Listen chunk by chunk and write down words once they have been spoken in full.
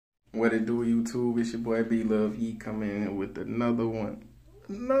What it do, YouTube? It's your boy B Love Yeek coming in with another one.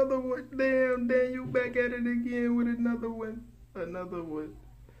 Another one. Damn, you back at it again with another one. Another one.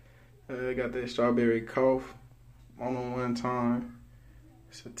 I got that strawberry cough on one time.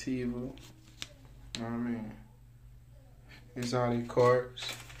 Sativa. You know what I mean? Exotic cards.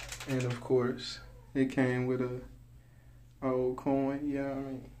 And of course, it came with a old coin, you know what I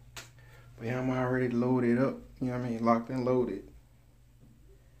mean? But yeah, I'm already loaded up, you know what I mean? Locked and loaded.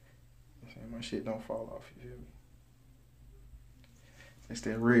 My shit don't fall off, you feel me? It's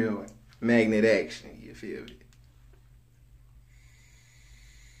that real magnet action, you feel me?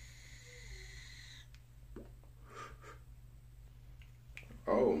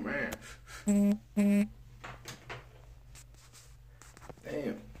 Oh, man.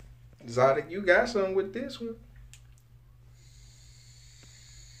 Damn. Exotic, you got something with this one?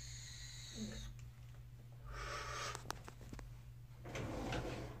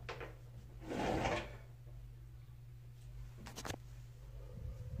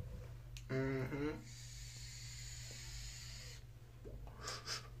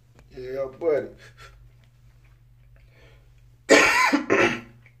 Yeah, buddy.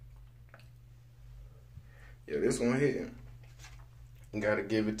 Yeah, this one here. Gotta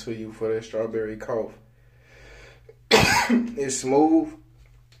give it to you for that strawberry cough. It's smooth,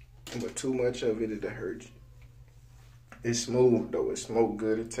 but too much of it'll hurt you. It's smooth though. It smoke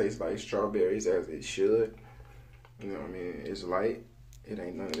good. It tastes like strawberries as it should. You know what I mean? It's light. It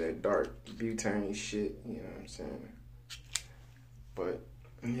ain't none of that dark butane shit. You know what I'm saying? But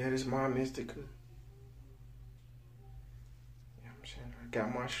yeah, this my Mystica. You know what I'm saying? I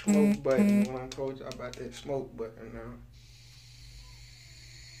got my smoke button when I told you about that smoke button now.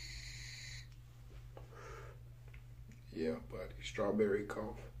 Yeah, buddy. Strawberry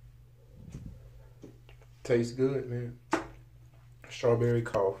cough. Tastes good, man. Strawberry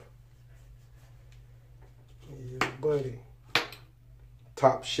cough. Yeah, buddy.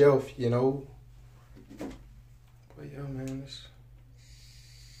 Top shelf, you know. But yeah, man,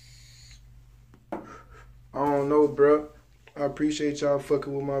 I don't know, bro. I appreciate y'all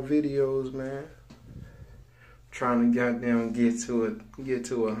fucking with my videos, man. Trying to goddamn get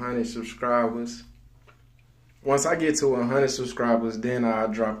to 100 subscribers. Once I get to 100 subscribers, then I'll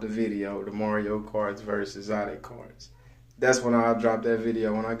drop the video, the Mario Karts versus Exotic Cards. That's when I'll drop that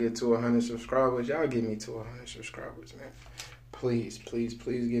video. When I get to 100 subscribers, y'all get me to 100 subscribers, man. Please, please,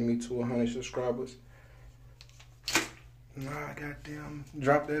 please get me to 100 subscribers. Nah, goddamn,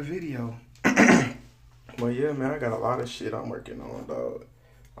 drop that video. But yeah, man, I got a lot of shit I'm working on, dog.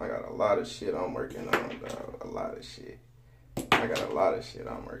 I got a lot of shit I'm working on, dog. A lot of shit. I got a lot of shit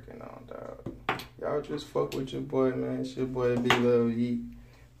I'm working on, dog. Y'all just fuck with your boy, man. It's your boy B Love Yeek.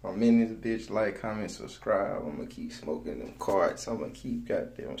 I'm in this bitch. Like, comment, subscribe. I'm gonna keep smoking them cards. I'm gonna keep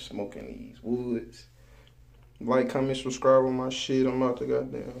goddamn smoking these woods. Like, comment, subscribe on my shit. I'm about to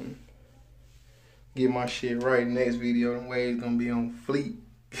goddamn get my shit right. Next video, them waves gonna be on fleek.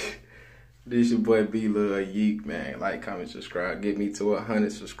 This your boy B Love Yeek, man. Like, comment, subscribe. Get me to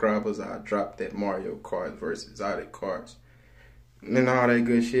 100 subscribers. I'll drop that Mario Kart versus Exotic Cards and all that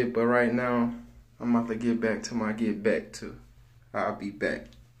good shit. But right now, I'm about to get back to my get back to. I'll be back.